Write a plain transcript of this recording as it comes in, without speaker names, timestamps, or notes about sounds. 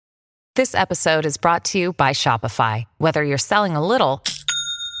This episode is brought to you by Shopify. Whether you're selling a little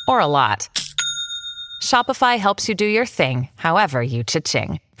or a lot, Shopify helps you do your thing, however you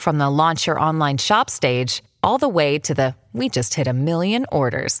cha-ching. From the launch your online shop stage, all the way to the we just hit 1 million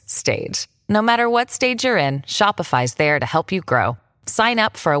orders stage. No matter what stage you're in, Shopify's there to help you grow. Sign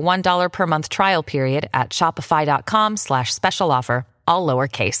up for a $1 per month trial period at shopify.com/special offer, all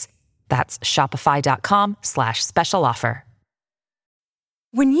lowercase. That's shopify.com/special offer.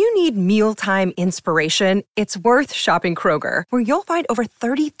 When you need mealtime inspiration, it's worth shopping Kroger, where you'll find over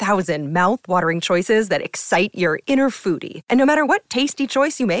 30,000 mouth-watering choices that excite your inner foodie. And no matter what tasty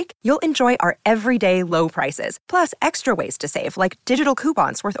choice you make, you'll enjoy our everyday low prices, plus extra ways to save, like digital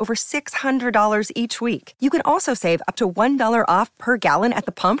coupons worth over $600 each week. You can also save up to $1 off per gallon at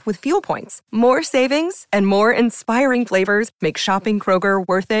the pump with fuel points. More savings and more inspiring flavors make shopping Kroger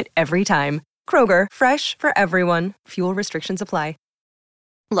worth it every time. Kroger, fresh for everyone. Fuel restrictions apply.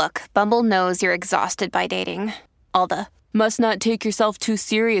 Look, Bumble knows you're exhausted by dating. All the, must not take yourself too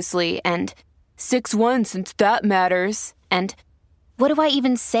seriously, and 6'1" since that matters, and what do I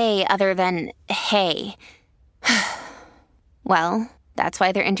even say other than, hey? Well, that's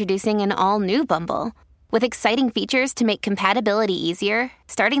why they're introducing an all-new Bumble, with exciting features to make compatibility easier,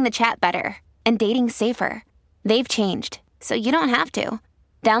 starting the chat better, and dating safer. They've changed, so you don't have to.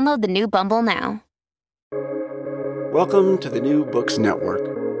 Download the new Bumble now. Welcome to the New Books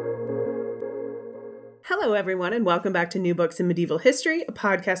Network. Hello, everyone, and welcome back to New Books in Medieval History, a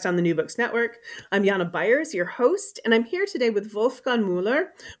podcast on the New Books Network. I'm Jana Byers, your host, and I'm here today with Wolfgang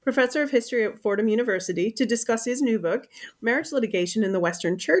Müller, professor of history at Fordham University, to discuss his new book, Marriage Litigation in the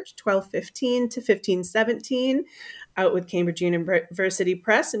Western Church, 1215 to 1517, out with Cambridge University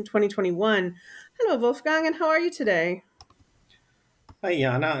Press in 2021. Hello, Wolfgang, and how are you today? Hi,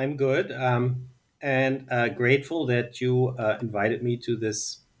 Jana. I'm good, and grateful that you invited me to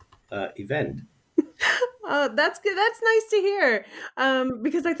this event. That's good. That's nice to hear,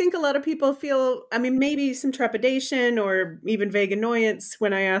 because I think a lot of people feel, maybe some trepidation or even vague annoyance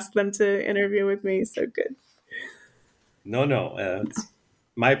when I ask them to interview with me. So good. No, it's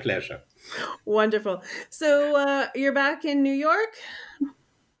my pleasure. Wonderful. So you're back in New York?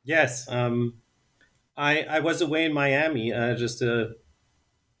 Yes. I was away in Miami just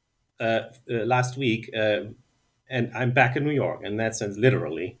last week, and I'm back in New York in that sense,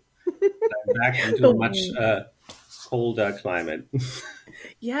 literally. I'm back into a much colder climate.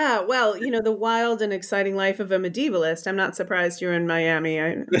 Yeah, well, the wild and exciting life of a medievalist. I'm not surprised you're in Miami.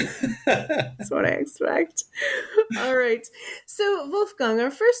 That's what I expect. All right. So, Wolfgang,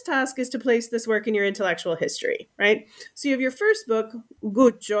 our first task is to place this work in your intellectual history, right? So you have your first book,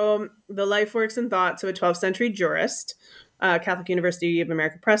 Guccio, The Life, Works, and Thoughts of a 12th Century Jurist, Catholic University of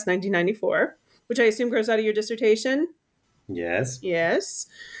America Press, 1994, which I assume grows out of your dissertation? Yes. Yes.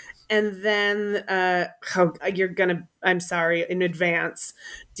 And then, I'm sorry in advance,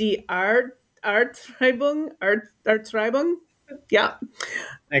 Die Artreibung? Yeah.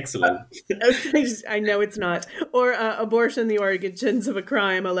 Excellent. I know it's not. Or Abortion, the Origins of a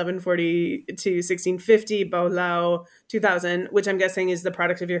Crime, 1140 to 1650, Baulau, 2000, which I'm guessing is the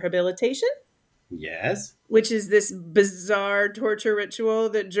product of your habilitation? Yes. Which is this bizarre torture ritual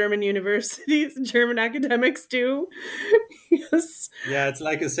that German universities, German academics do. Yes. Yeah, it's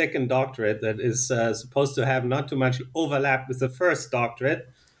like a second doctorate that is supposed to have not too much overlap with the first doctorate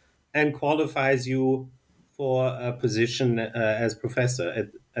and qualifies you for a position as professor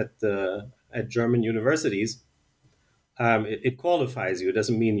at German universities. It qualifies you. It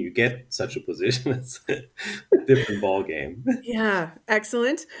doesn't mean you get such a position. It's a different ballgame. Yeah,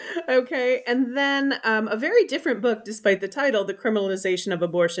 excellent. Okay, and then a very different book, despite the title, The Criminalization of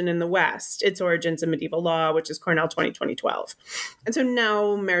Abortion in the West, Its Origins in Medieval Law, which is Cornell 2012. And so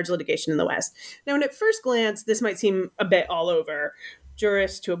now Marriage Litigation in the West. Now, at first glance, this might seem a bit all over.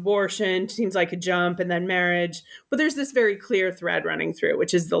 Jurist to abortion seems like a jump, and then marriage. But there's this very clear thread running through,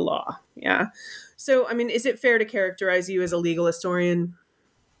 which is the law. Yeah. So, is it fair to characterize you as a legal historian?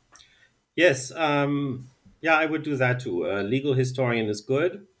 Yes. Yeah, I would do that too. Legal historian is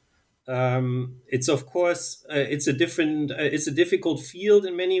good. It's of course it's a difficult field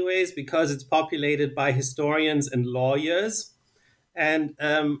in many ways because it's populated by historians and lawyers. And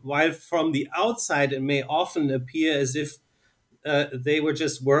while from the outside it may often appear as if they were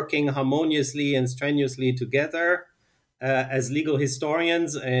just working harmoniously and strenuously together as legal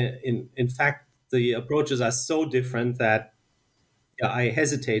historians, in fact, the approaches are so different that I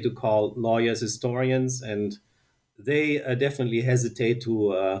hesitate to call lawyers historians, and they definitely hesitate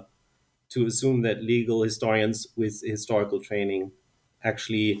to assume that legal historians with historical training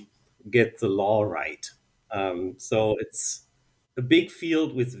actually get the law right. So a big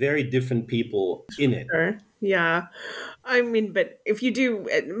field with very different people in it. Sure. Yeah. I mean, but if you do,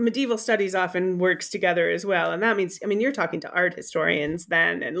 medieval studies often works together as well. And that means, I mean, you're talking to art historians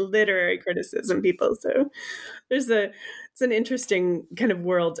then and literary criticism people. So it's an interesting kind of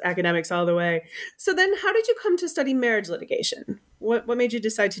world, academics all the way. So then how did you come to study marriage litigation? What made you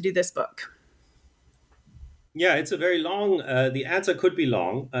decide to do this book? Yeah, it's a very long, the answer could be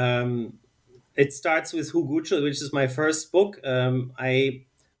long. It starts with Hugucho, which is my first book.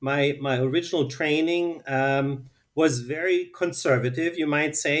 My original training was very conservative, you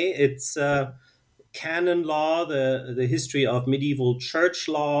might say. It's canon law, the history of medieval church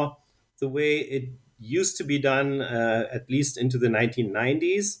law, the way it used to be done, at least into the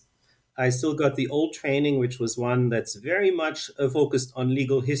 1990s. I still got the old training, which was one that's very much focused on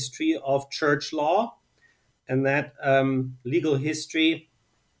legal history of church law. And that legal history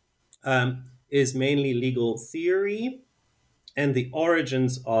is mainly legal theory and the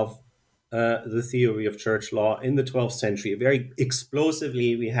origins of the theory of church law in the 12th century. Very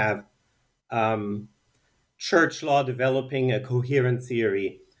explosively, we have church law developing a coherent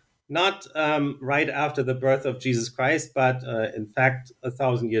theory, not right after the birth of Jesus Christ, but in fact,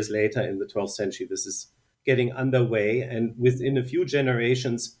 1,000 years later in the 12th century, this is getting underway. And within a few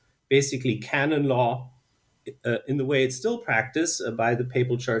generations, basically canon law, in the way it's still practiced by the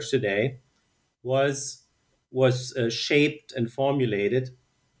papal church today, was shaped and formulated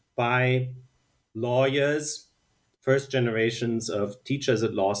by lawyers, first generations of teachers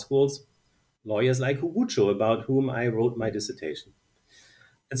at law schools, lawyers like Hugucho, about whom I wrote my dissertation.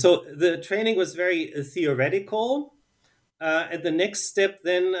 And so the training was very theoretical. And the next step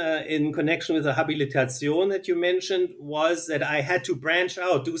then in connection with the habilitation that you mentioned was that I had to branch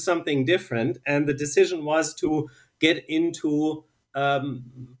out, do something different. And the decision was to get into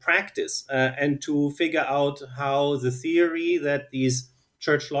practice and to figure out how the theory that these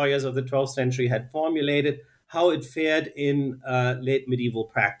church lawyers of the 12th century had formulated, how it fared in late medieval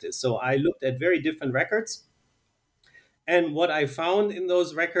practice. So I looked at very different records. And what I found in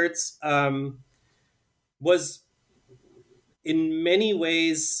those records was in many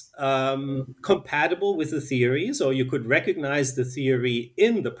ways compatible with the theory. So you could recognize the theory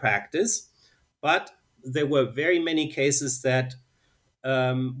in the practice, but there were very many cases that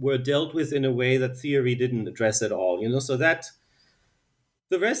were dealt with in a way that theory didn't address at all. So that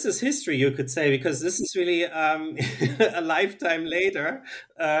the rest is history, you could say, because this is really a lifetime later.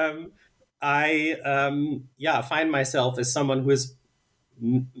 I find myself as someone who has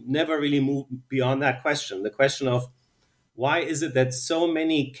never really moved beyond that question, the question of why is it that so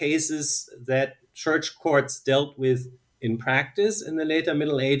many cases that church courts dealt with in practice in the later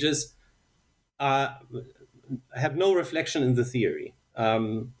Middle Ages have no reflection in the theory.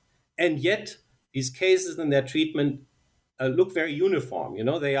 And yet these cases and their treatment look very uniform.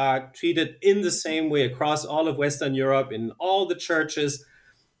 They are treated in the same way across all of Western Europe, in all the churches.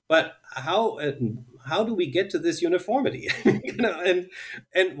 But how do we get to this uniformity?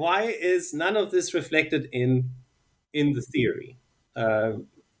 And why is none of this reflected in the theory?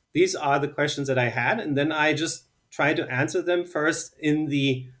 These are the questions that I had, and then I just try to answer them first in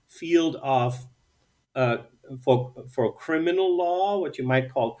the field of for criminal law, what you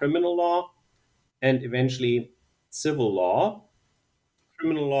might call criminal law, and eventually civil law.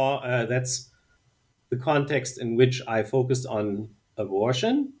 Criminal law, that's the context in which I focused on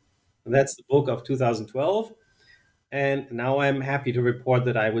abortion. And that's the book of 2012. And now I'm happy to report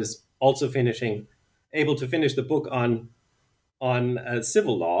that I was also able to finish the book on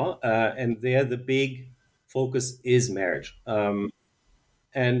civil law. And there the big focus is marriage.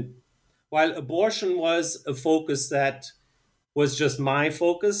 And while abortion was a focus that was just my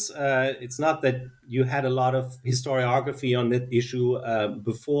focus, it's not that you had a lot of historiography on that issue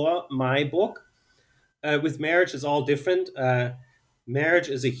before my book. With marriage, it's all different. Marriage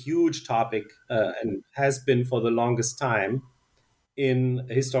is a huge topic and has been for the longest time in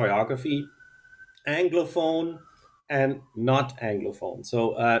historiography, Anglophone and not Anglophone.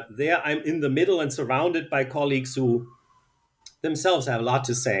 So there I'm in the middle and surrounded by colleagues who themselves have a lot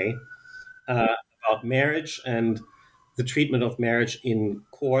to say about marriage and the treatment of marriage in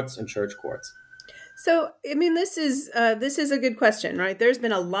courts and church courts. So, I mean, this is a good question, right? There's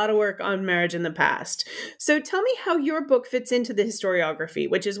been a lot of work on marriage in the past. So tell me how your book fits into the historiography,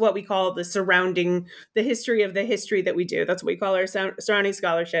 which is what we call the history of the history that we do. That's what we call our surrounding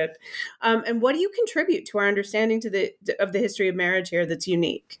scholarship. And what do you contribute to our understanding of the history of marriage here that's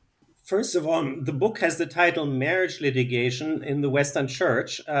unique? First of all, the book has the title Marriage Litigation in the Western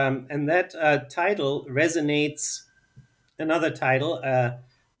Church. And that title resonates another title,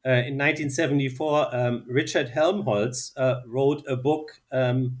 in 1974, Richard Helmholtz wrote a book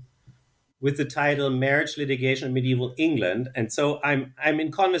with the title "Marriage Litigation in Medieval England," and so I'm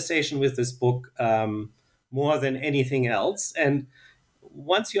in conversation with this book more than anything else. And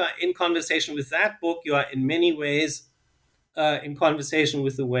once you are in conversation with that book, you are in many ways in conversation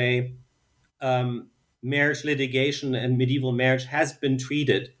with the way marriage litigation and medieval marriage has been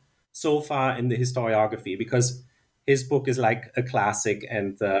treated so far in the historiography, because his book is like a classic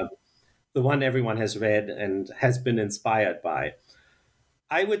and the one everyone has read and has been inspired by.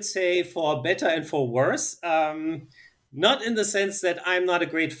 I would say for better and for worse, not in the sense that I'm not a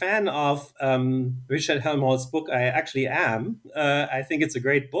great fan of Richard Helmholtz's book. I actually am. I think it's a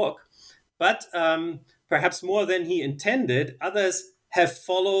great book. But perhaps more than he intended, others have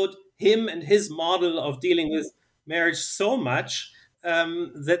followed him and his model of dealing with marriage so much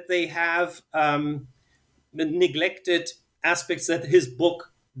that they have neglected aspects that his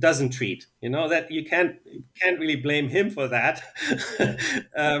book doesn't treat. That you can't really blame him for that.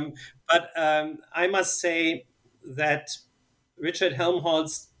 But I must say that Richard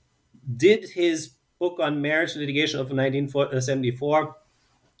Helmholtz did his book on marriage litigation of 1974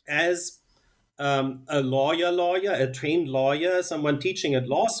 as a lawyer, a trained lawyer, someone teaching at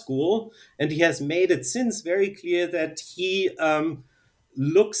law school, and he has made it since very clear that he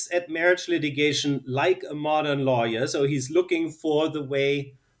looks at marriage litigation like a modern lawyer. So he's looking for the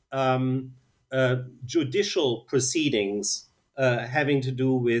way judicial proceedings having to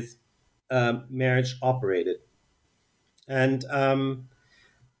do with marriage operated. And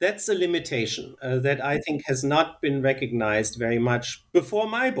that's a limitation that I think has not been recognized very much before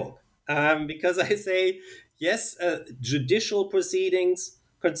my book. Because I say, yes, judicial proceedings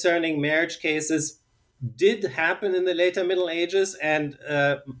concerning marriage cases did happen in the later Middle Ages, and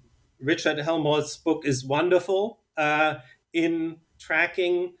Richard Helmholtz's book is wonderful in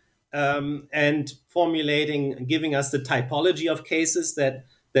tracking and formulating, giving us the typology of cases that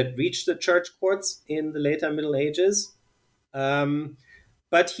reached the church courts in the later Middle Ages.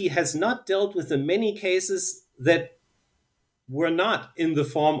 But he has not dealt with the many cases that were not in the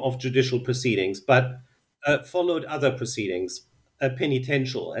form of judicial proceedings, but followed other proceedings,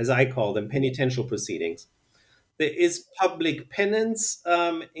 penitential, as I call them, penitential proceedings. There is public penance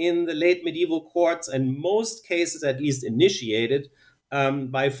in the late medieval courts, and most cases at least initiated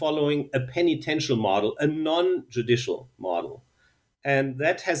by following a penitential model, a non-judicial model. And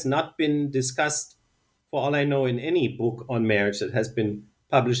that has not been discussed, for all I know, in any book on marriage that has been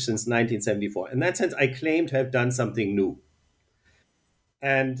published since 1974. In that sense, I claim to have done something new.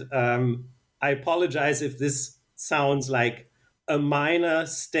 And I apologize if this sounds like a minor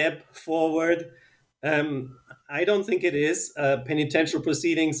step forward. I don't think it is. Penitential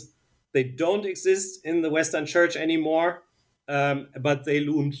proceedings, they don't exist in the Western Church anymore, but they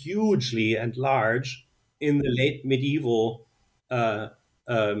loomed hugely and large in the late medieval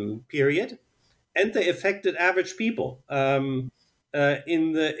period, and they affected average people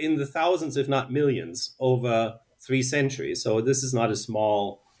in the thousands, if not millions, over 3 centuries. So this is not a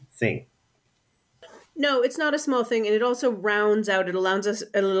small thing. No, it's not a small thing, and it also rounds out. It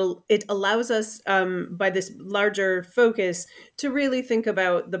allows us by this larger focus to really think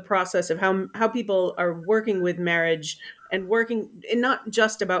about the process of how people are working with marriage and not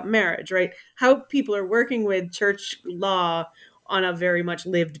just about marriage, right? How people are working with church law on a very much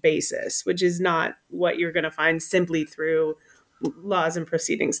lived basis, which is not what you're going to find simply through laws and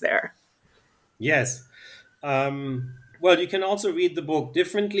proceedings there. Yes. Well, you can also read the book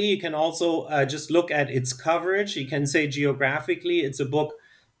differently. You can also just look at its coverage. You can say geographically, it's a book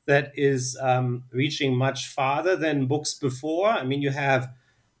that is reaching much farther than books before. I mean, you have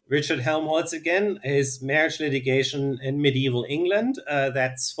Richard Helmholtz again, his marriage litigation in medieval England.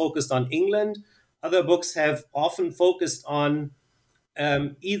 That's focused on England. Other books have often focused on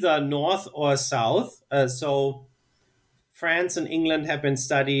either North or South. So France and England have been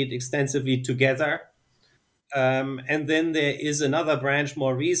studied extensively together. And then there is another branch,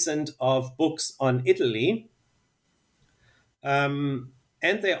 more recent, of books on Italy. And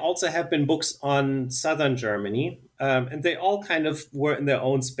there also have been books on southern Germany. And they all kind of were in their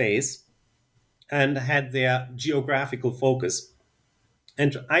own space and had their geographical focus.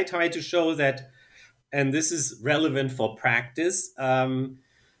 And I try to show that, and this is relevant for practice,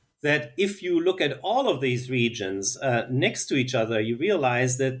 that if you look at all of these regions next to each other, you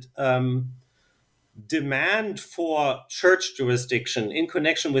realize that demand for church jurisdiction in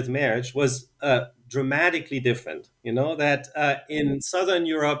connection with marriage was dramatically different. That in Southern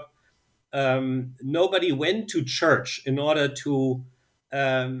Europe, nobody went to church in order to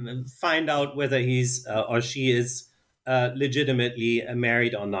find out whether he's or she is legitimately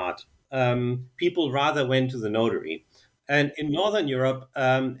married or not. People rather went to the notary. And in Northern Europe,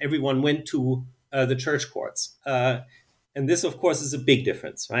 everyone went to the church courts. And this, of course, is a big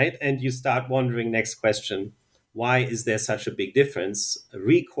difference, right? And you start wondering, next question, why is there such a big difference?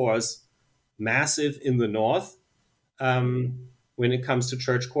 Recourse massive in the north when it comes to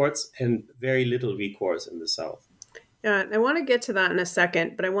church courts, and very little recourse in the south. Yeah, I want to get to that in a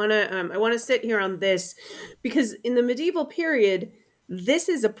second, but I want to sit here on this because in the medieval period, this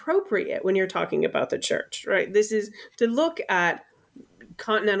is appropriate when you're talking about the church, right? This is to look at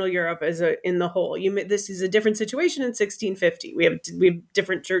continental Europe as in the whole. This is a different situation in 1650. We have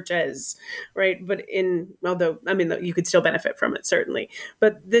different churches, right? But you could still benefit from it certainly.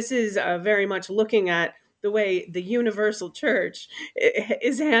 But this is very much looking at the way the universal church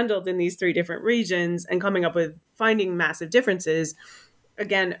is handled in these three different regions and coming up with finding massive differences.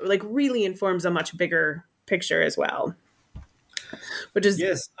 Again, like really informs a much bigger picture as well. Which is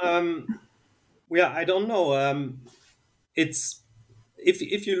yes, I don't know. It's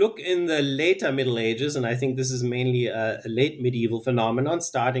if you look in the later Middle Ages, and I think this is mainly a late medieval phenomenon,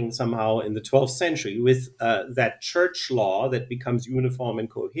 starting somehow in the 12th century with that church law that becomes uniform and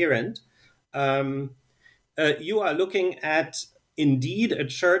coherent. You are looking at indeed a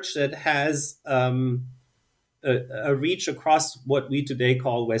church that has a reach across what we today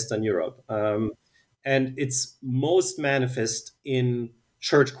call Western Europe. And it's most manifest in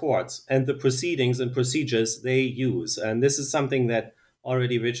church courts and the proceedings and procedures they use. And this is something that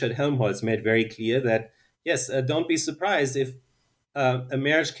already Richard Helmholtz made very clear that, yes, don't be surprised if a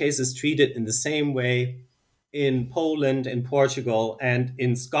marriage case is treated in the same way in Poland, in Portugal, and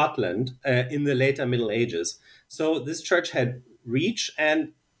in Scotland in the later Middle Ages. So this church had reach,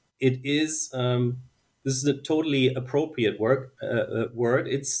 and it is, this is a totally appropriate word.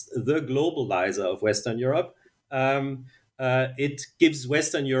 It's the globalizer of Western Europe. It gives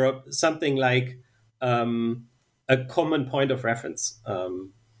Western Europe something like a common point of reference,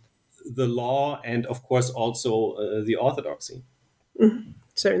 the law, and of course also the orthodoxy.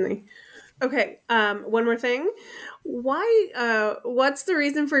 Certainly. Okay, one more thing. Why? What's the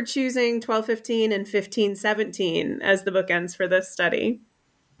reason for choosing 1215 and 1517 as the bookends for this study?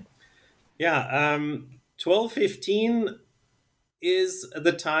 Yeah, 1215 is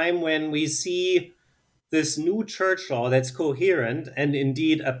the time when we see this new church law that's coherent and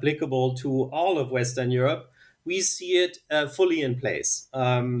indeed applicable to all of Western Europe. We see it fully in place.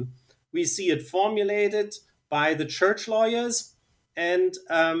 We see it formulated by the church lawyers, and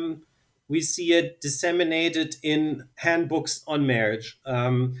we see it disseminated in handbooks on marriage.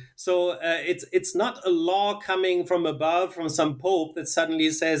 So it's not a law coming from above, from some pope that suddenly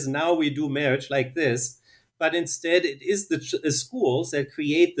says, now we do marriage like this. But instead, it is the schools that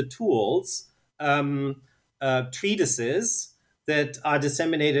create the tools, treatises that are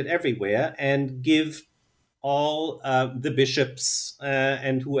disseminated everywhere and give all the bishops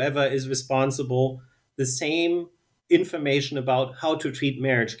and whoever is responsible the same information about how to treat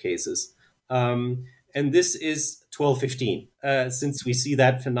marriage cases. And this is 1215, since we see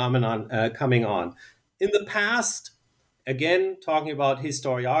that phenomenon coming on. In the past, again, talking about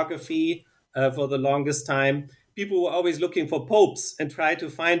historiography for the longest time, people were always looking for popes and tried to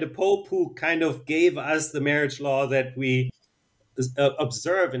find a pope who kind of gave us the marriage law that we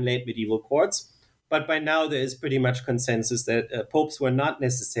observe in late medieval courts. But by now, there is pretty much consensus that popes were not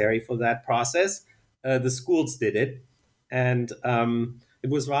necessary for that process. The schools did it. And it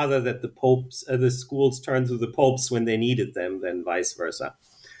was rather that the schools turned to the popes when they needed them than vice versa.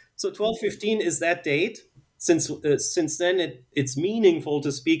 So 1215 is that date. Since then, it's meaningful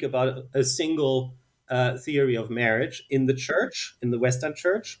to speak about a single theory of marriage in the church, in the Western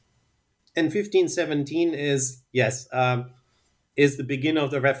church. And 1517 is, is the beginning of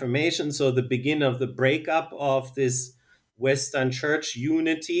the Reformation, so the beginning of the breakup of this Western church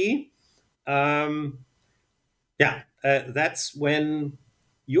unity. That's when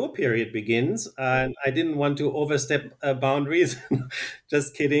your period begins. And I didn't want to overstep boundaries.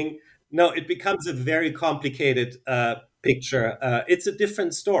 Just kidding. No, it becomes a very complicated picture. It's a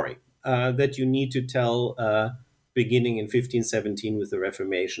different story that you need to tell beginning in 1517 with the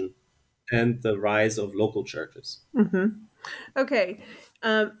Reformation and the rise of local churches. Mm-hmm. Okay.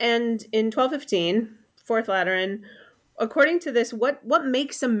 And in 1215, Fourth Lateran, according to this, what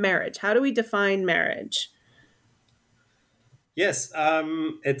makes a marriage? How do we define marriage? Yes,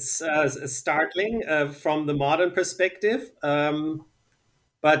 it's startling from the modern perspective,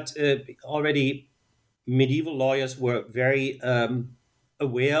 but already medieval lawyers were very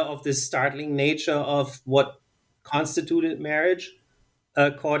aware of this startling nature of what constituted marriage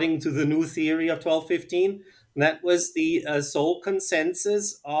according to the new theory of 1215. And that was the sole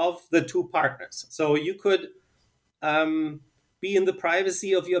consensus of the two partners. So you could be in the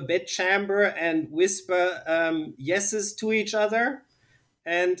privacy of your bedchamber and whisper yeses to each other.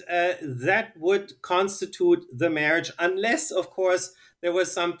 And that would constitute the marriage, unless, of course, there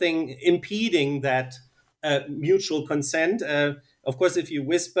was something impeding that mutual consent. Of course, if you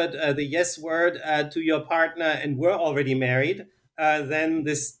whispered the yes word to your partner and were already married, then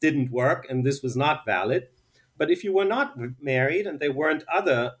this didn't work and this was not valid. But if you were not married and there weren't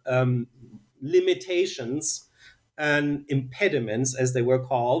other limitations and impediments, as they were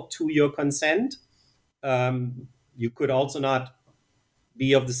called, to your consent, you could also not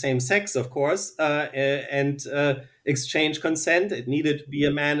be of the same sex, of course, and exchange consent. It needed to be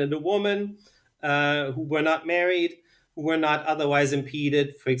a man and a woman who were not married, who were not otherwise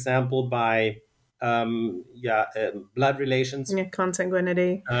impeded, for example, by blood relations. Yeah,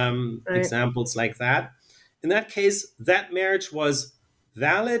 consanguinity. Right. Examples like that. In that case, that marriage was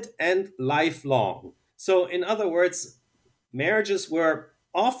valid and lifelong. So, in other words, marriages were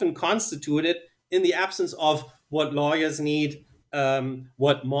often constituted in the absence of what lawyers need,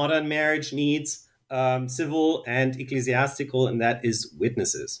 what modern marriage needs, civil and ecclesiastical, and that is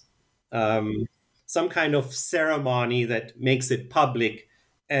witnesses. Some kind of ceremony that makes it public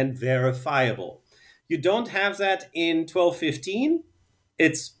and verifiable. You don't have that in 1215.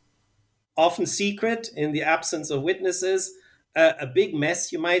 It's often secret in the absence of witnesses, a big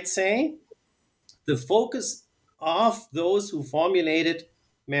mess, you might say. The focus of those who formulated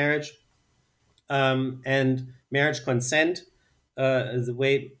marriage and marriage consent the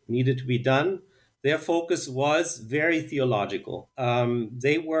way it needed to be done, their focus was very theological.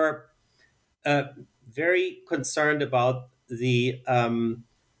 They were very concerned about the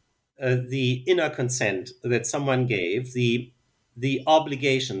inner consent that someone gave, the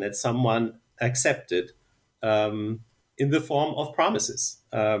obligation that someone accepted in the form of promises.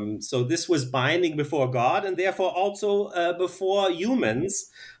 So this was binding before God and therefore also before humans.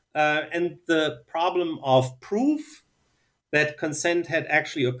 And the problem of proof that consent had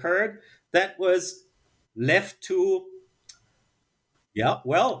actually occurred, that was left to, the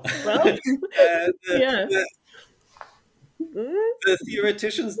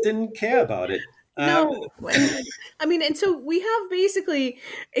theoreticians didn't care about it. No, I mean, and so we have basically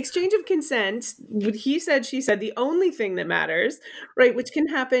exchange of consent. He said, she said, the only thing that matters, right? Which can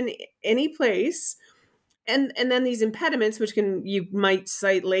happen any place, and then these impediments, which you might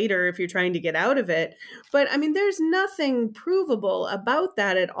cite later if you're trying to get out of it. But I mean, there's nothing provable about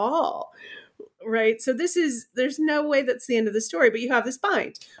that at all, right? So there's no way that's the end of the story. But you have this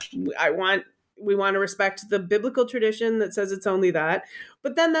bind. We want to respect the biblical tradition that says it's only that.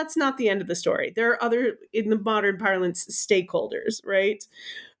 But then that's not the end of the story. There are other, in the modern parlance, stakeholders, right?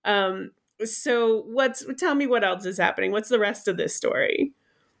 So tell me what else is happening. What's the rest of this story?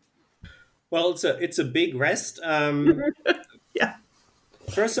 Well, it's a big rest. Yeah.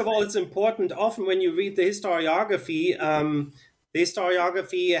 First of all, it's important. Often when you read the historiography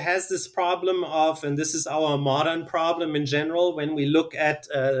has this problem of, and this is our modern problem in general, when we look at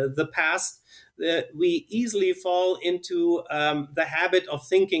the past, we easily fall into the habit of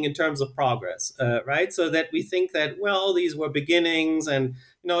thinking in terms of progress, right? So that we think that, well, these were beginnings and,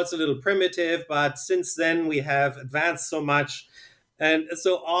 it's a little primitive, but since then we have advanced so much. And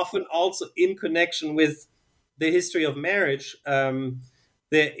so often also in connection with the history of marriage, there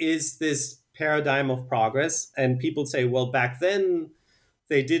is this paradigm of progress. And people say, well, back then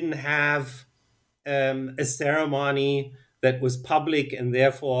they didn't have a ceremony that was public and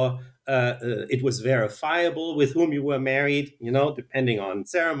therefore it was verifiable with whom you were married, depending on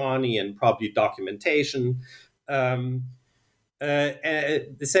ceremony and probably documentation. They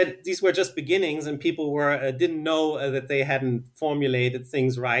said these were just beginnings and people didn't know that they hadn't formulated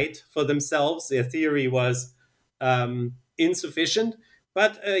things right for themselves. Their theory was insufficient.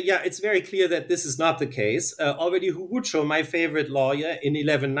 But it's very clear that this is not the case. Already Huguccio, my favorite lawyer, in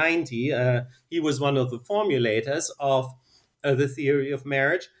 1190, he was one of the formulators of the theory of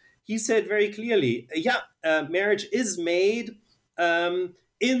marriage. He said very clearly, marriage is made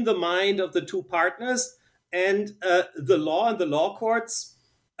in the mind of the two partners, and the law and the law courts,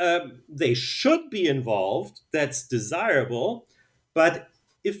 they should be involved. That's desirable. But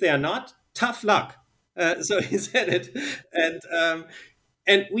if they are not, tough luck. So he said it.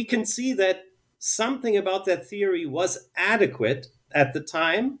 And we can see that something about that theory was adequate at the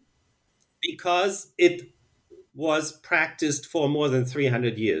time because it was practiced for more than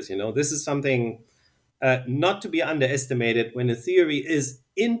 300 years. This is something not to be underestimated. When a theory is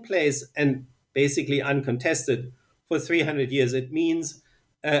in place and basically uncontested for 300 years, it means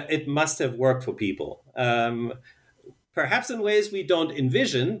it must have worked for people. Perhaps in ways we don't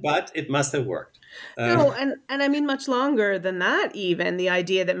envision, but it must have worked. No, and I mean much longer than that. Even the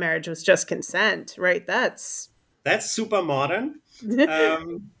idea that marriage was just consent, right? That's super modern.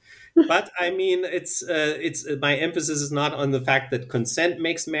 But I mean, it's my emphasis is not on the fact that consent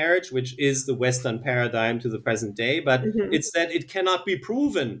makes marriage, which is the Western paradigm to the present day, but Mhm. it's that it cannot be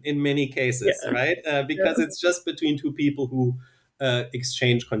proven in many cases, Yeah. right? Because it's just between two people who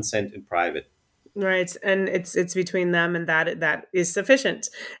exchange consent in private. Right, and it's between them, and that is sufficient.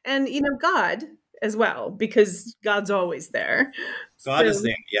 And God as well, because God's always there. God So is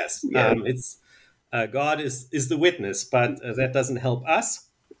there, yes. yeah. It's God is the witness, but that doesn't help us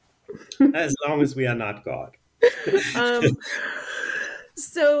as long as we are not God. Um,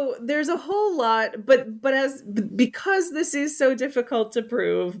 so there's a whole lot, but because this is so difficult to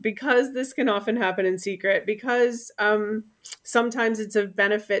prove, because this can often happen in secret, because sometimes it's of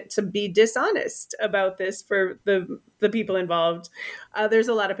benefit to be dishonest about this for the people involved. There's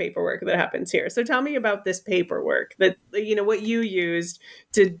a lot of paperwork that happens here. So tell me about this paperwork that what you used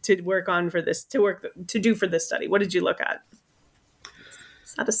to work on for this to do for this study. What did you look at?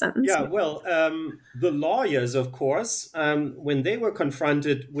 Is that a sentence? Yeah, well, the lawyers, of course, when they were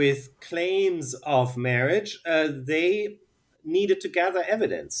confronted with claims of marriage, they needed to gather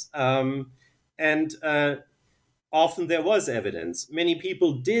evidence. And often there was evidence. Many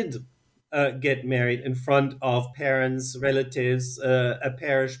people did get married in front of parents, relatives, a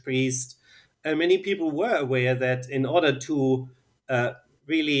parish priest. And many people were aware that in order to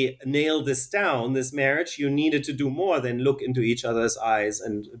really nail this down, this marriage, you needed to do more than look into each other's eyes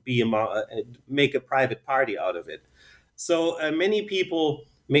and make a private party out of it. So many people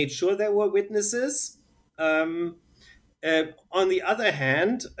made sure there were witnesses. On the other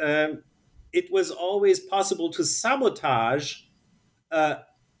hand, it was always possible to sabotage uh,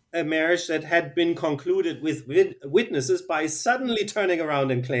 a marriage that had been concluded with witnesses by suddenly turning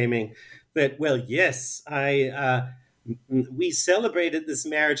around and claiming that, well, yes, we celebrated this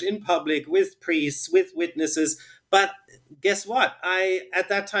marriage in public with priests, with witnesses, but guess what? I at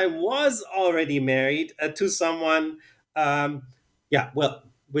that time was already married to someone.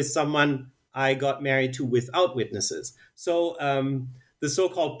 With someone I got married to without witnesses. So the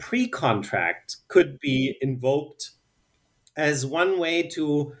so-called pre-contract could be invoked as one way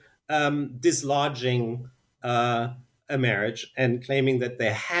to dislodging a marriage and claiming that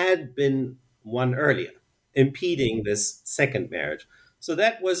there had been one earlier, impeding this second marriage. So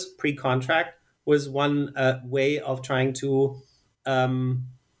that was pre-contract, was one way of trying to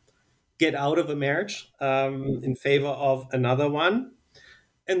get out of a marriage in favor of another one.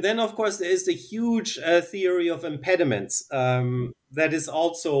 And then, of course, there is the huge theory of impediments that is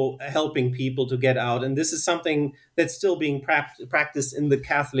also helping people to get out. And this is something that's still being practiced in the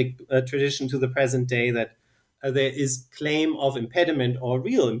Catholic tradition to the present day, that there is claim of impediment or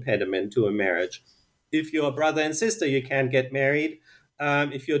real impediment to a marriage. If you're a brother and sister, you can't get married.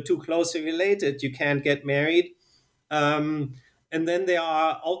 If you're too closely related, you can't get married. And then there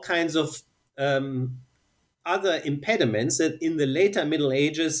are all kinds of other impediments that in the later Middle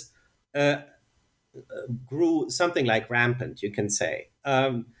Ages grew something like rampant, you can say.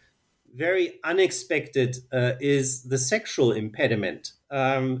 Very unexpected is the sexual impediment.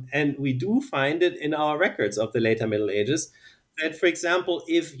 And we do find it in our records of the later Middle Ages that, for example,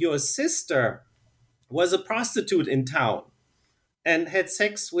 if your sister was a prostitute in town and had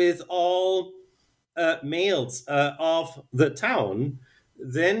sex with all males of the town,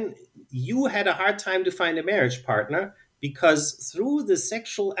 then you had a hard time to find a marriage partner because through the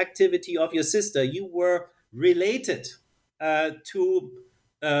sexual activity of your sister, you were related to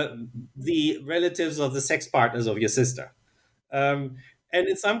the relatives of the sex partners of your sister. And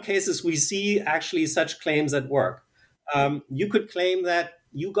in some cases, we see actually such claims at work. You could claim that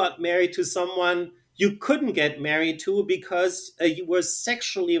you got married to someone you couldn't get married to because you were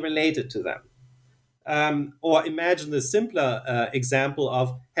sexually related to them. Or imagine the simpler example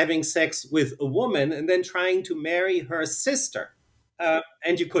of having sex with a woman and then trying to marry her sister.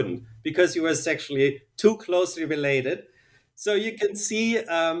 And you couldn't because you were sexually too closely related. So you can see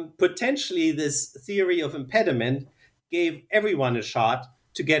potentially this theory of impediment gave everyone a shot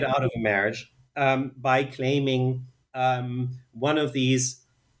to get out of a marriage by claiming one of these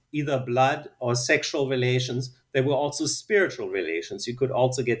either blood or sexual relations. There were also spiritual relations. You could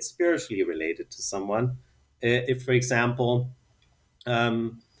also get spiritually related to someone. If, for example,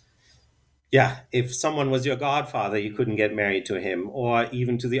 if someone was your godfather, you couldn't get married to him, or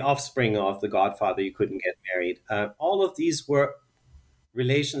even to the offspring of the godfather, you couldn't get married. All of these were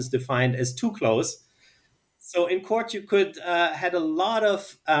relations defined as too close. So in court, you could had a lot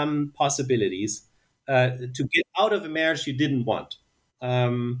of possibilities to get out of a marriage you didn't want.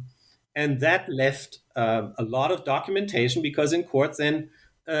 And that left a lot of documentation, because in court then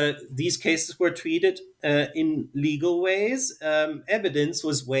these cases were treated in legal ways. Evidence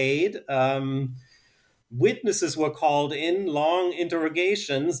was weighed. Witnesses were called in, long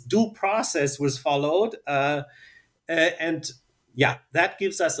interrogations, due process was followed. And yeah, that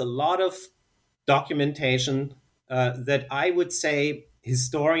gives us a lot of documentation that I would say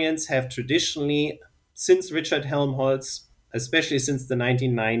historians have traditionally, since Richard Helmholtz, especially since the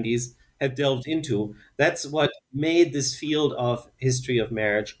 1990s, have delved into. That's what made this field of history of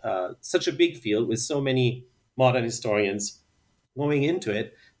marriage such a big field, with so many modern historians going into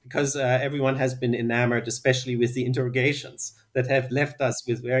it, because everyone has been enamored, especially with the interrogations that have left us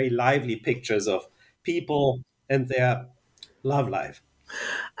with very lively pictures of people and their love life.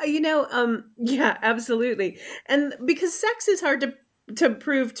 Yeah, absolutely. And because sex is hard to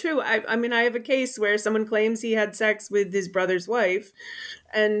prove too. I mean, I have a case where someone claims he had sex with his brother's wife,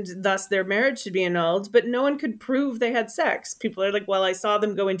 and thus their marriage should be annulled, but no one could prove they had sex. People are like, well, I saw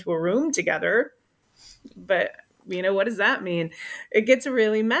them go into a room together, but what does that mean? It gets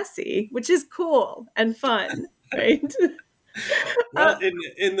really messy, which is cool and fun, right? Well,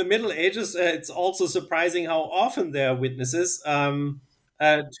 in the Middle Ages, it's also surprising how often there are witnesses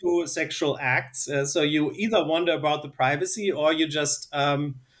to sexual acts. So you either wonder about the privacy, or you just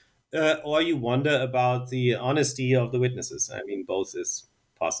or you wonder about the honesty of the witnesses. I mean, both is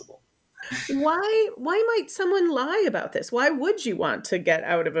possible. Why might someone lie about this? Why would you want to get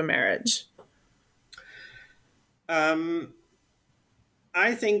out of a marriage?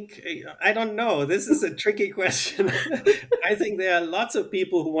 I think, I don't know. This is a tricky question. I think there are lots of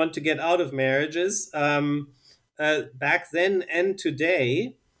people who want to get out of marriages back then and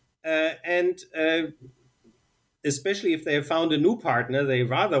today. And especially if they have found a new partner they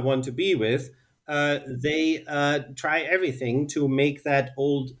rather want to be with, they try everything to make that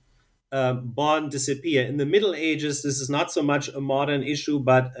old bond disappear. In the Middle Ages, this is not so much a modern issue,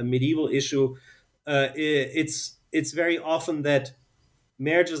 but a medieval issue. It's very often that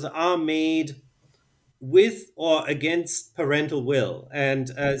marriages are made with or against parental will,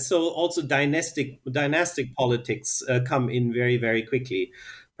 and so also dynastic politics come in very, very quickly.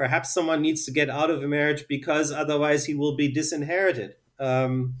 Perhaps someone needs to get out of a marriage because otherwise he will be disinherited.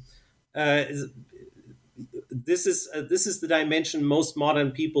 This is the dimension most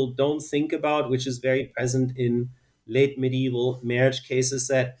modern people don't think about, which is very present in late medieval marriage cases,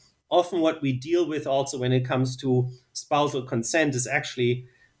 that often what we deal with also when it comes to spousal consent is actually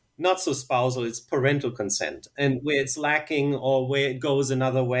not so spousal, it's parental consent. And where it's lacking or where it goes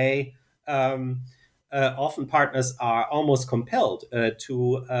another way, often partners are almost compelled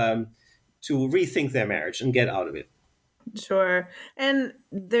to rethink their marriage and get out of it. Sure. And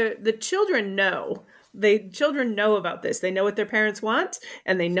the children know. Children know about this. They know what their parents want,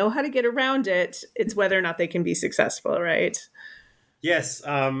 and they know how to get around it. It's whether or not they can be successful, right? Yes.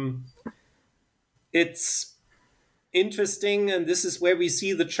 It's interesting, and this is where we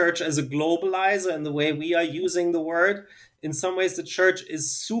see the church as a globalizer and the way we are using the word. In some ways, the church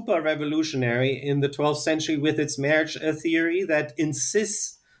is super revolutionary in the 12th century with its marriage theory that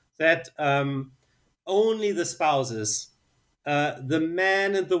insists that only the spouses, the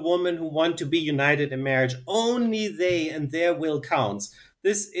man and the woman who want to be united in marriage, only they and their will counts.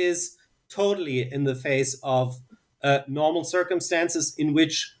 This is totally in the face of normal circumstances in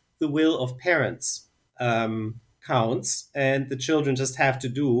which the will of parents counts, and the children just have to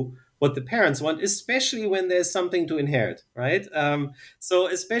do what the parents want, especially when there's something to inherit, right? So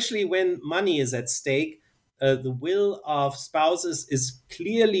especially when money is at stake, the will of spouses is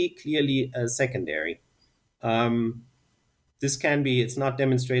clearly secondary. This can be, it's not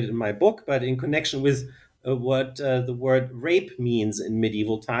demonstrated in my book, but in connection with what the word rape means in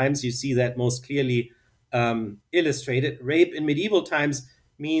medieval times, you see that most clearly illustrated. Rape in medieval times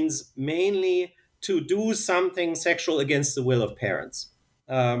means mainly to do something sexual against the will of parents.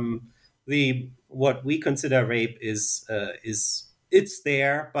 What we consider rape is it's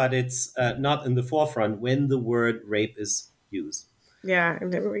there, but it's not in the forefront when the word rape is used. Yeah,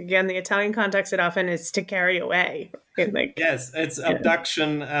 again, the Italian context, it often is to carry away. Yes, it's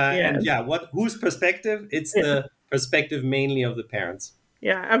abduction, and whose perspective? It's the perspective mainly of the parents.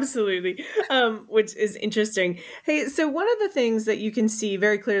 Yeah, absolutely, which is interesting. Hey, so one of the things that you can see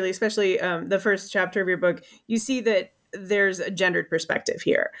very clearly, especially the first chapter of your book, you see that there's a gendered perspective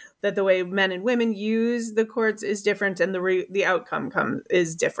here, that the way men and women use the courts is different, and the outcome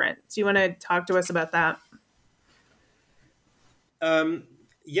is different. Do you want to talk to us about that?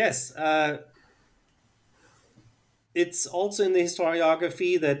 Yes. it's also in the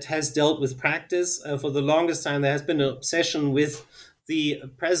historiography that has dealt with practice. For the longest time, there has been an obsession with the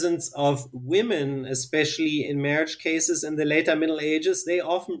presence of women, especially in marriage cases in the later Middle Ages. They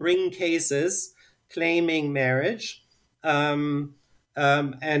often bring cases claiming marriage, and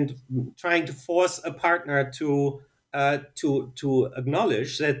trying to force a partner to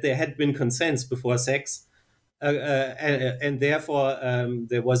acknowledge that there had been consent before sex, and therefore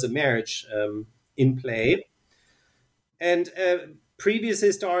there was a marriage in play. And previous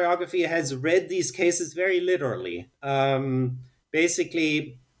historiography has read these cases very literally,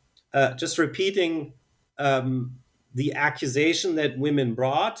 basically just repeating the accusation that women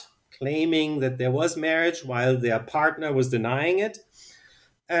brought, claiming that there was marriage while their partner was denying it,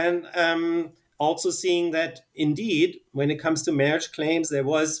 and also seeing that indeed, when it comes to marriage claims, there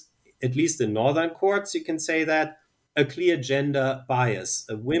was, at least in northern courts, you can say that, a clear gender bias.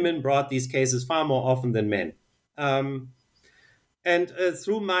 Women brought these cases far more often than men. And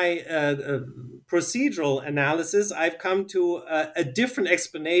through my procedural analysis, I've come to a different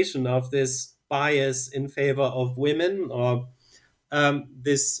explanation of this bias in favor of women, or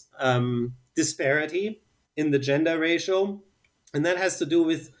this disparity in the gender ratio. And that has to do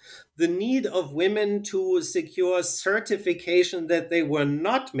with the need of women to secure certification that they were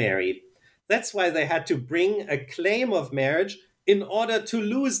not married. That's why they had to bring a claim of marriage in order to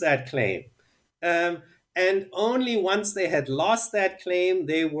lose that claim. And only once they had lost that claim,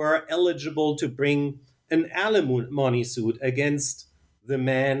 they were eligible to bring an alimony suit against the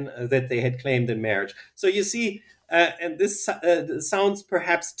man that they had claimed in marriage. So you see, and this sounds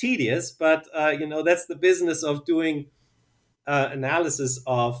perhaps tedious, but that's the business of doing analysis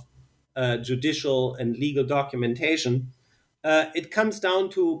of judicial and legal documentation. It comes down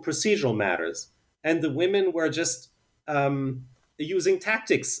to procedural matters, and the women were just using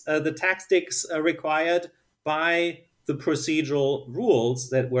tactics, the tactics required by the procedural rules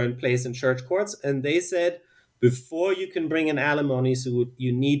that were in place in church courts. And they said, before you can bring an alimony suit,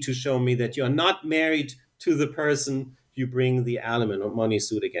 you need to show me that you're not married to the person you bring the alimony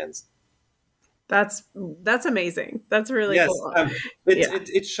suit against. That's amazing. That's really cool.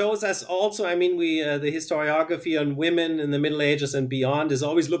 It shows us also, I mean, the historiography on women in the Middle Ages and beyond is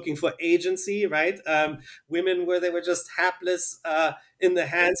always looking for agency, right? Women where they were just hapless in the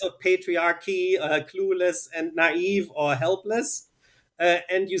hands of patriarchy, clueless and naive or helpless.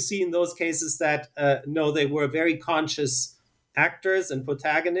 And you see in those cases that, no, they were very conscious actors and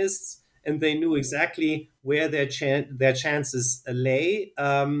protagonists, and they knew exactly where their chances lay.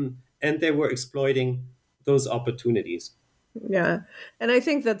 And they were exploiting those opportunities. Yeah. And I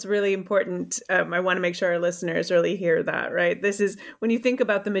think that's really important. I want to make sure our listeners really hear that, right? This is, when you think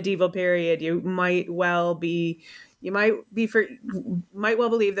about the medieval period, you might well believe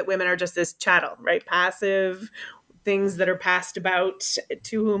that women are just this chattel, right? Passive things that are passed about,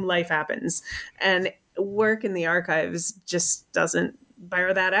 to whom life happens. And work in the archives just doesn't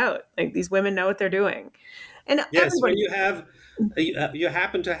bear that out. Like, these women know what they're doing. And yes, when you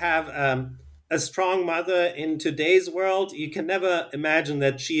happen to have a strong mother in today's world, you can never imagine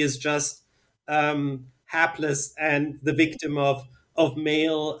that she is just hapless and the victim of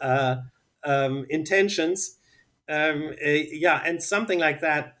male intentions. And something like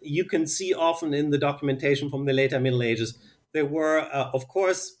that you can see often in the documentation from the later Middle Ages. There were, of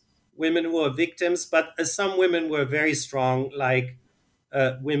course, women who were victims, but some women were very strong, like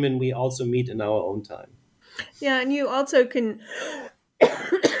women we also meet in our own time. Yeah, and you also can,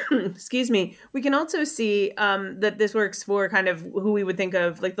 excuse me, we can also see that this works for kind of who we would think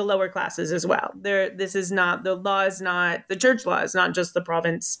of like the lower classes as well. The church law is not just the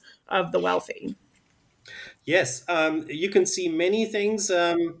province of the wealthy. Yes, you can see many things.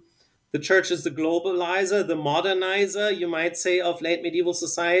 The church is the globalizer, the modernizer, you might say, of late medieval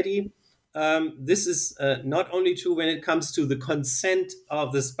society. This is not only true when it comes to the consent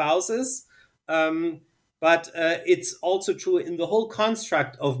of the spouses, but it's also true in the whole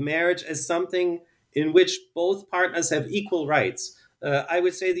construct of marriage as something in which both partners have equal rights. I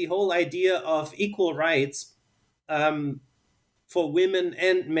would say the whole idea of equal rights for women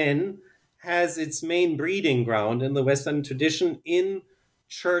and men has its main breeding ground in the Western tradition in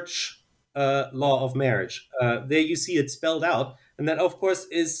church law of marriage. There you see it spelled out. And that, of course,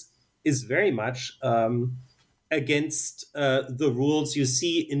 is very much against the rules you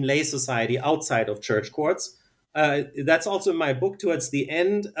see in lay society outside of church courts. That's also in my book towards the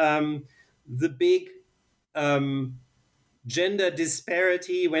end. The big gender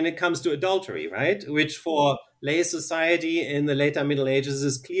disparity when it comes to adultery, right? Which for lay society in the later Middle Ages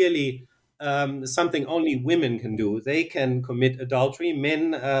is clearly something only women can do. They can commit adultery.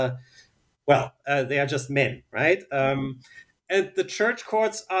 Men, well, they are just men, right? And the church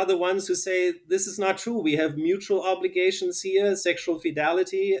courts are the ones who say this is not true. We have mutual obligations here. Sexual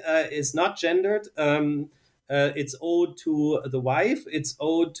fidelity is not gendered. It's owed to the wife. It's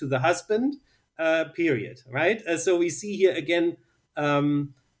owed to the husband. Period. Right. So we see here again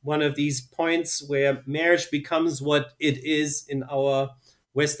one of these points where marriage becomes what it is in our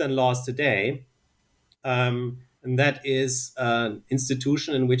Western laws today. And that is an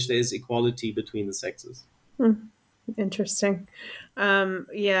institution in which there is equality between the sexes. Interesting.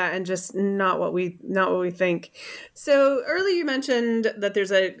 Yeah, and just not what we think. So earlier you mentioned that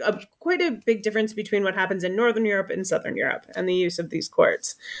there's a quite a big difference between what happens in Northern Europe and Southern Europe and the use of these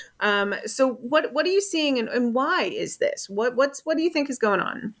courts. So what are you seeing, and why is this? What do you think is going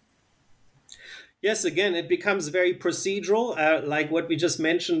on? Yes, again, it becomes very procedural, like what we just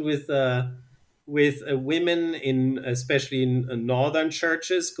mentioned with women especially in northern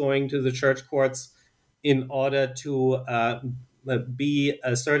churches going to the church courts in order to be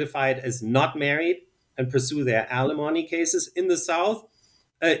certified as not married and pursue their alimony cases. In the South,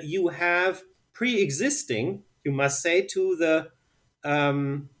 you have pre-existing, you must say, to the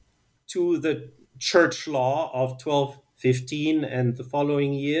church law of 1215 and the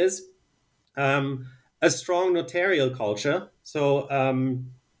following years, a strong notarial culture. So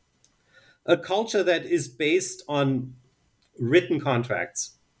a culture that is based on written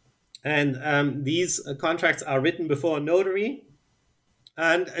contracts. And these contracts are written before a notary.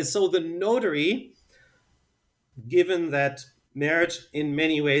 And so the notary, given that marriage in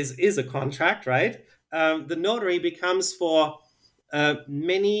many ways is a contract, right? The notary becomes for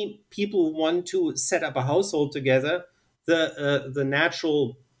many people who want to set up a household together the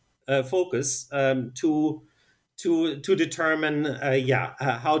natural focus to determine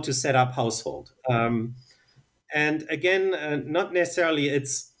how to set up household. And again, not necessarily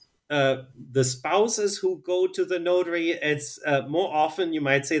it's the spouses who go to the notary. It's more often, you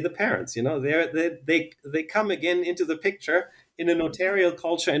might say, the parents. They come again into the picture in a notarial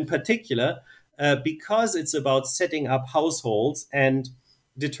culture in particular, because it's about setting up households and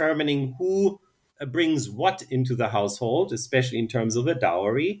determining who brings what into the household, especially in terms of a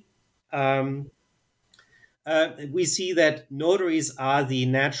dowry. We see that notaries are the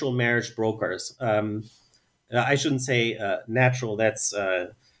natural marriage brokers. I shouldn't say natural. That's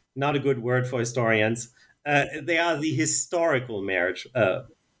not a good word for historians. They are the historical marriage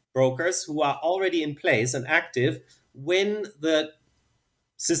brokers who are already in place and active when the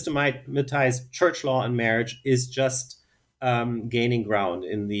systematized church law on marriage is just gaining ground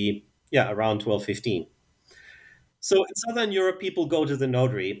in the around 1215. So in Southern Europe, people go to the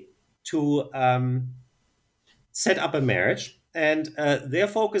notary to set up a marriage. And their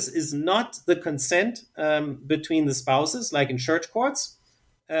focus is not the consent between the spouses, like in church courts.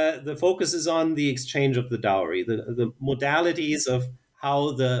 The focus is on the exchange of the dowry, the modalities of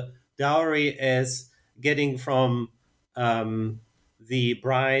how the dowry is getting from the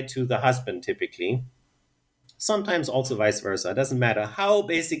bride to the husband, typically. Sometimes also vice versa. It doesn't matter how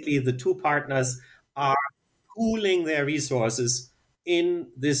basically the two partners are pooling their resources in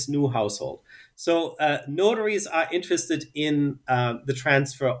this new household. So notaries are interested in the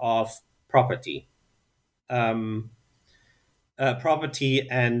transfer of property, property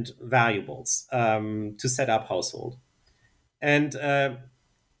and valuables to set up household. And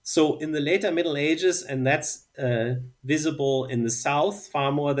so in the later Middle Ages, and that's visible in the South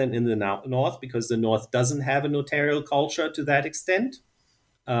far more than in the North, because the North doesn't have a notarial culture to that extent.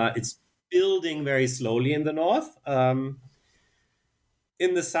 It's building very slowly in the North.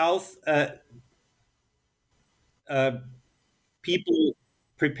 In the South, people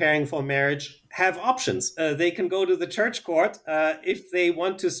preparing for marriage have options. They can go to the church court if they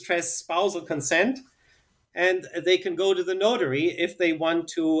want to stress spousal consent, and they can go to the notary if they want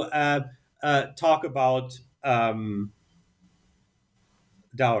to talk about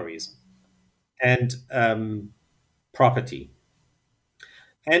dowries and property.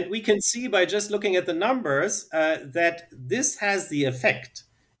 And we can see by just looking at the numbers that this has the effect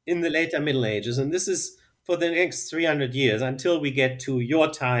in the later Middle Ages. And this is for the next 300 years until we get to your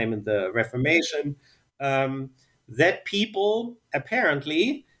time in the Reformation, that people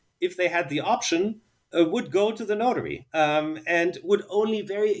apparently, if they had the option, would go to the notary and would only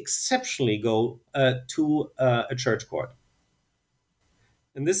very exceptionally go to a church court.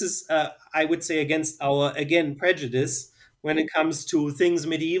 And this is, I would say, against our, again, prejudice. When it comes to things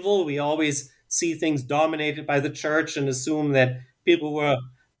medieval, we always see things dominated by the church and assume that people were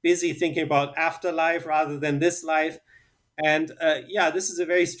busy thinking about afterlife rather than this life. And this is a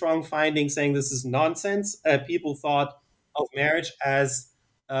very strong finding saying this is nonsense. People thought of marriage as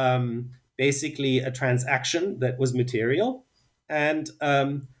basically a transaction that was material. And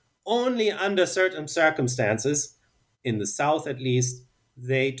only under certain circumstances, in the South at least,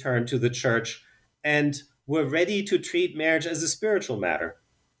 they turned to the church and were ready to treat marriage as a spiritual matter.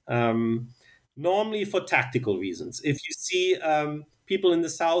 Normally for tactical reasons. If you see people in the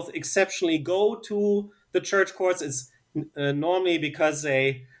South exceptionally go to the church courts, it's normally because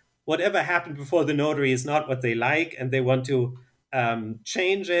whatever happened before the notary is not what they like, and they want to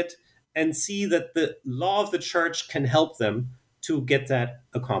change it and see that the law of the church can help them to get that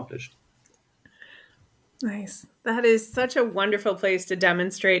accomplished. Nice. That is such a wonderful place to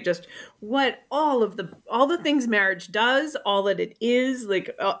demonstrate just what all the things marriage does, all that it is,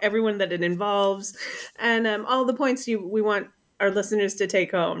 like everyone that it involves, and all the points we want our listeners to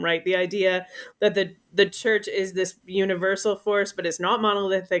take home. Right, the idea that the church is this universal force, but it's not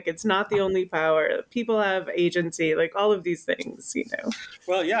monolithic. It's not the only power. People have agency, like all of these things.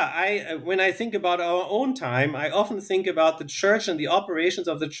 Well, yeah. When I think about our own time, I often think about the church and the operations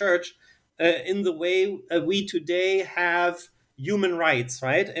of the church in the way we today have human rights,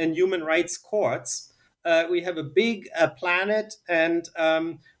 right? And human rights courts. We have a big planet, and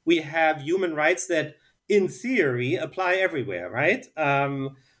we have human rights that, in theory, apply everywhere, right?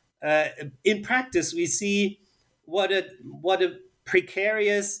 In practice, we see what a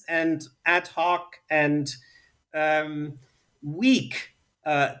precarious and ad hoc and weak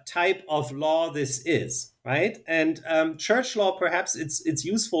type of law this is, right? And church law, perhaps it's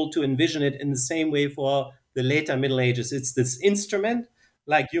useful to envision it in the same way for the later Middle Ages. It's this instrument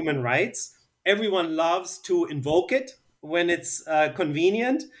like human rights. Everyone loves to invoke it when it's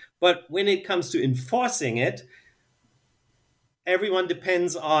convenient, but when it comes to enforcing it, everyone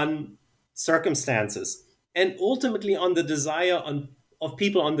depends on circumstances and ultimately on the desire of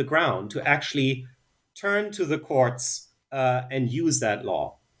people on the ground to actually turn to the courts and use that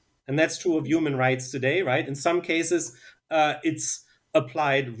law. And that's true of human rights today, right? In some cases, it's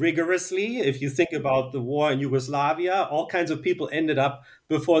applied rigorously. If you think about the war in Yugoslavia, all kinds of people ended up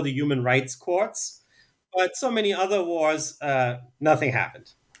before the human rights courts. But so many other wars, nothing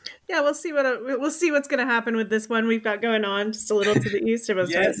happened. Yeah, we'll see what's going to happen with this one we've got going on just a little to the east of us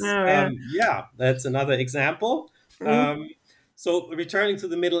yes, right now. Yeah, that's another example. Mm-hmm. So returning to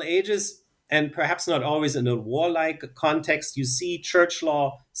the Middle Ages, and perhaps not always in a warlike context, you see church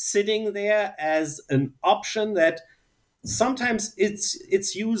law sitting there as an option that sometimes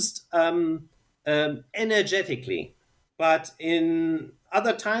it's used energetically, but in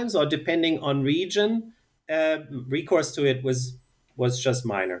other times, or depending on region, recourse to it was just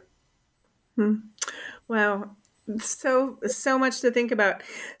minor. Wow. So much to think about.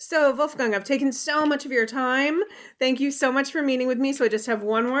 So Wolfgang, I've taken so much of your time. Thank you so much for meeting with me. So I just have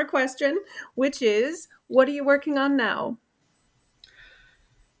one more question, which is, what are you working on now?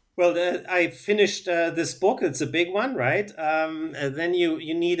 Well, I finished this book. It's a big one, right? Then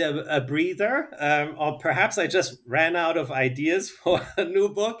you need a breather, or perhaps I just ran out of ideas for a new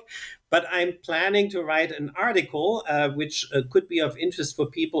book. But I'm planning to write an article, which could be of interest for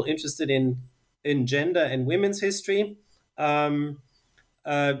people interested in gender and women's history. There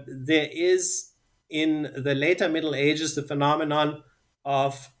is, in the later Middle Ages, the phenomenon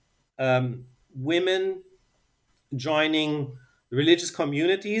of women joining religious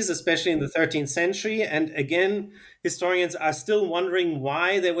communities, especially in the 13th century. And again, historians are still wondering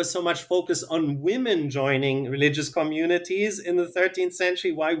why there was so much focus on women joining religious communities in the 13th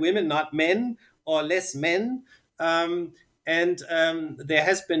century. Why women, not men, or less men? And there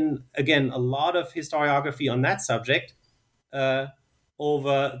has been, again, a lot of historiography on that subject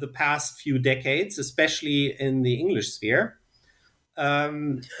over the past few decades, especially in the English sphere.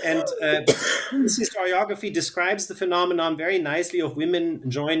 This historiography describes the phenomenon very nicely of women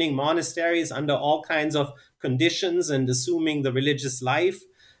joining monasteries under all kinds of conditions and assuming the religious life,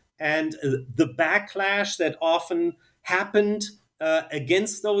 and the backlash that often happened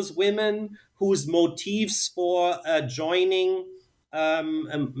against those women whose motives for joining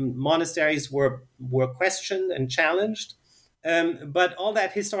monasteries were questioned and challenged. But all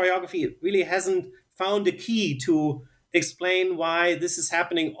that historiography really hasn't found a key to explain why this is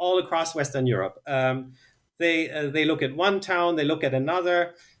happening all across Western Europe. They look at one town, they look at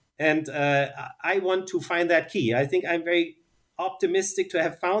another, and I want to find that key. I think I'm very optimistic to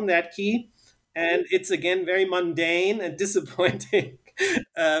have found that key, and it's again very mundane and disappointing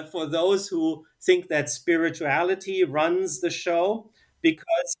for those who think that spirituality runs the show,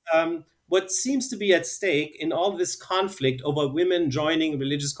 because what seems to be at stake in all this conflict over women joining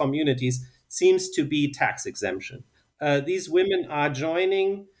religious communities seems to be tax exemption. These women are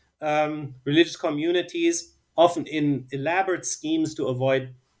joining religious communities, often in elaborate schemes to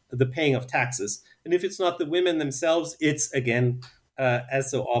avoid the paying of taxes. And if it's not the women themselves, it's again,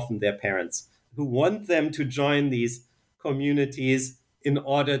 as so often, their parents who want them to join these communities in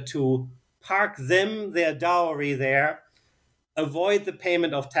order to park their dowry there, avoid the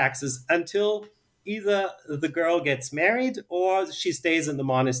payment of taxes until either the girl gets married or she stays in the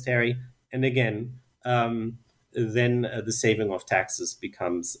monastery. And again, then the saving of taxes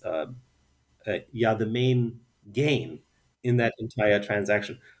becomes the main gain in that entire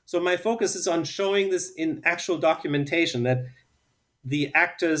transaction. So my focus is on showing this in actual documentation, that the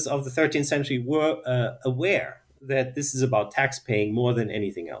actors of the 13th century were aware that this is about tax paying more than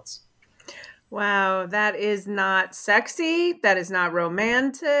anything else. Wow, that is not sexy. That is not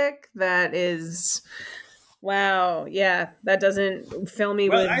romantic. That is, wow, yeah, that doesn't fill me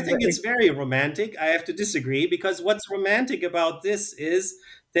with... I think it's very romantic. I have to disagree, because what's romantic about this is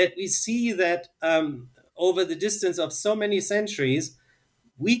that we see that over the distance of so many centuries,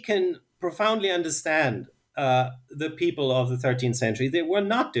 we can profoundly understand the people of the 13th century. They were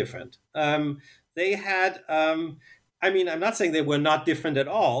not different. They had... I'm not saying they were not different at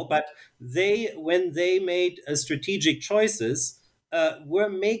all, but when they made strategic choices, were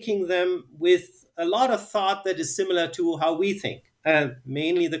making them with a lot of thought that is similar to how we think.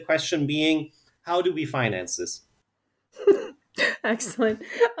 Mainly the question being, how do we finance this? Excellent.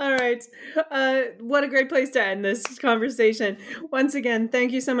 All right. What a great place to end this conversation. Once again,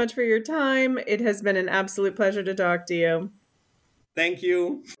 thank you so much for your time. It has been an absolute pleasure to talk to you. Thank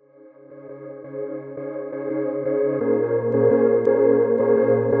you.